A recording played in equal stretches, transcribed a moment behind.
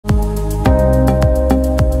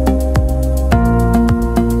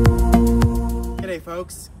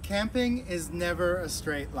Folks, camping is never a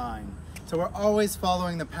straight line. So we're always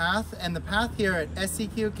following the path, and the path here at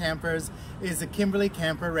SEQ Campers is the Kimberley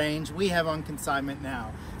camper range we have on consignment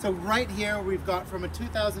now. So right here we've got from a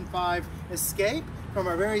 2005 Escape, from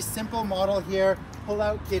our very simple model here,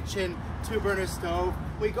 pull-out kitchen, 2-burner stove.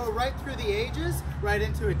 We go right through the ages, right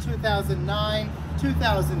into a 2009,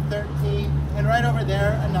 2013, and right over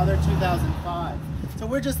there another 2005. So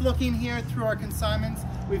we're just looking here through our consignments.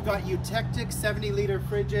 We've got eutectic 70-liter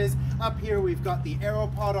fridges. Up here we've got the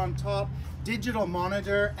AeroPod on top, digital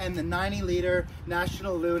monitor, and the 90-liter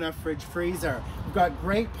National Luna fridge freezer. We've got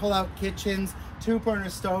great pull-out kitchens, 2-burner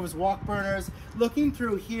stoves, walk burners. Looking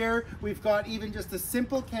through here, we've got even just a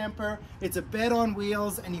simple camper. It's a bed on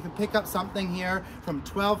wheels, and you can pick up something here from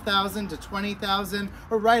 12,000 to 20,000,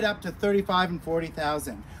 or right up to 35 and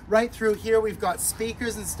 40,000. Right through here, we've got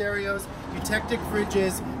speakers and stereos, eutectic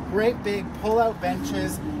fridges, great big pull-out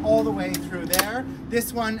benches all the way through there.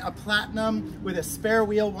 This one, a platinum with a spare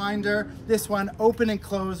wheel winder. This one, open and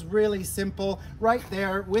close, really simple. Right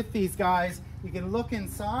there with these guys, you can look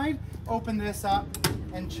inside, open this up,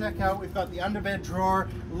 and check out, we've got the underbed drawer,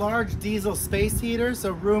 large diesel space heaters,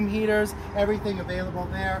 so room heaters, everything available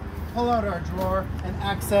there. Pull out our drawer and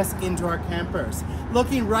access into our campers.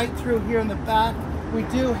 Looking right through here in the back, we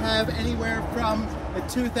do have anywhere from the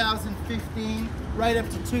 2015 right up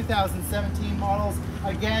to 2017 models.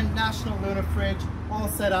 Again, National Luna fridge, all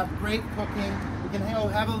set up, great cooking. We can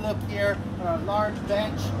have a look here on our large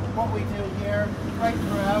bench, what we do here, right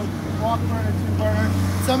throughout, walk burner, 2-burner.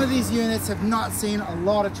 Some of these units have not seen a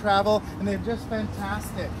lot of travel, and they're just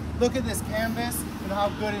fantastic. Look at this canvas and how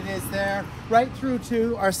good it is there. Right through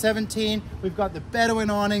to our 17, we've got the Bedouin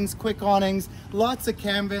awnings, quick awnings, lots of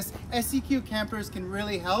canvas. SEQ Campers can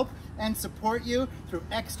really help and support you through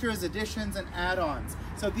extras, additions, and add-ons.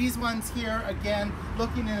 So these ones here, again,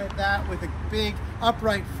 looking at that with a big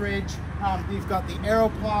upright fridge. We've got the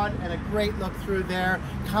AeroPod and a great look through there.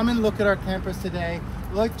 Come and look at our campers today.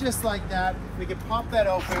 Look just like that. We can pop that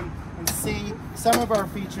open and see some of our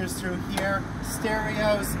features through here.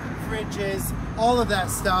 Stereos, fridges, all of that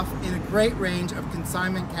stuff in a great range of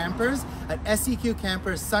consignment campers at SEQ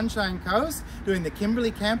Campers Sunshine Coast, doing the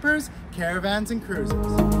Kimberley campers, caravans, and cruisers.